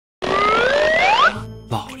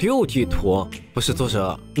老六地图？不是作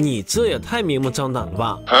者，你这也太明目张胆了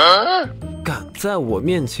吧！敢在我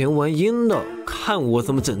面前玩阴的，看我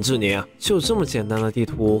怎么整治你！就这么简单的地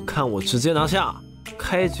图，看我直接拿下！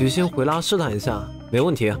开局先回拉试探一下，没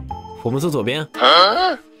问题。我们走左边。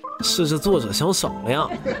是这作者想少了呀？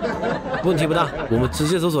问题不大，我们直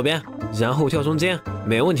接走左边，然后跳中间，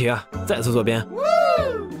没问题啊。再走左边，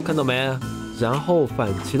看到没？然后反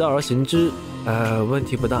其道而行之。问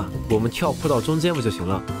题不大，我们跳铺到中间不就行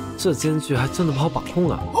了？这间距还真的不好把控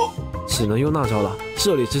啊，只能用那招了。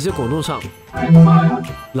这里直接滚动上。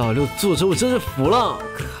老六作者，我真是服了，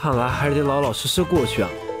看来还是得老老实实过去啊。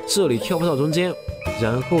这里跳不到中间，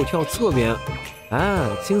然后跳侧边，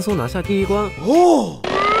轻松拿下第一关哦。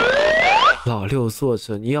老六作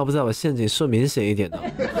者，你要不再把陷阱设明显一点的，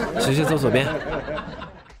直接走左边。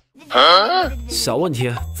小问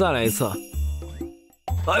题，再来一次。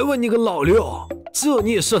哎，问你个老六，这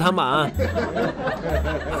你也设弹满？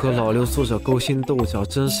和老六作者勾心斗角，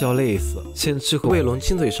真是要累死。先吃口卫龙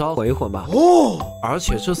亲嘴烧缓一缓吧。哦，而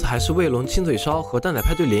且这次还是卫龙亲嘴烧和蛋仔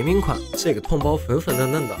派对联名款，这个痛包粉粉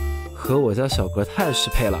嫩嫩的，和我家小格太适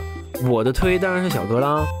配了。我的推当然是小格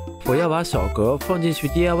啦，我要把小格放进去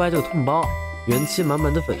DIY 这个痛包，元气满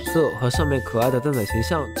满的粉色和上面可爱的蛋仔形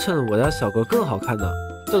象，衬我家小格更好看呢。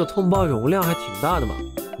这个痛包容量还挺大的嘛。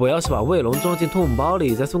我要是把卫龙装进痛包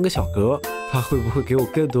里，再送给小格，他会不会给我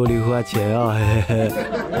更多零花钱啊？嘿嘿。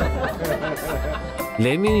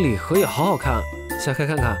联名礼盒也好好看，下开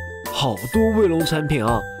看看，好多卫龙产品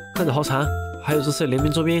啊，看着好馋。还有这些联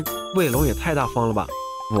名周边，卫龙也太大方了吧！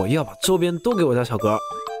我要把周边都给我家小格。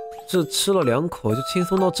这吃了2口就轻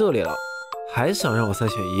松到这里了，还想让我3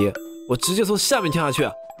选1？我直接从下面跳下去，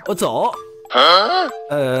我走。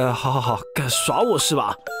好，敢耍我是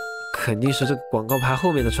吧？肯定是这个广告牌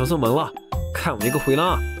后面的传送门了，看我一个回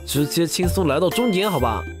拉，直接轻松来到终点，好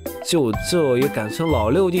吧？就这也敢称老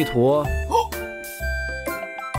六地图？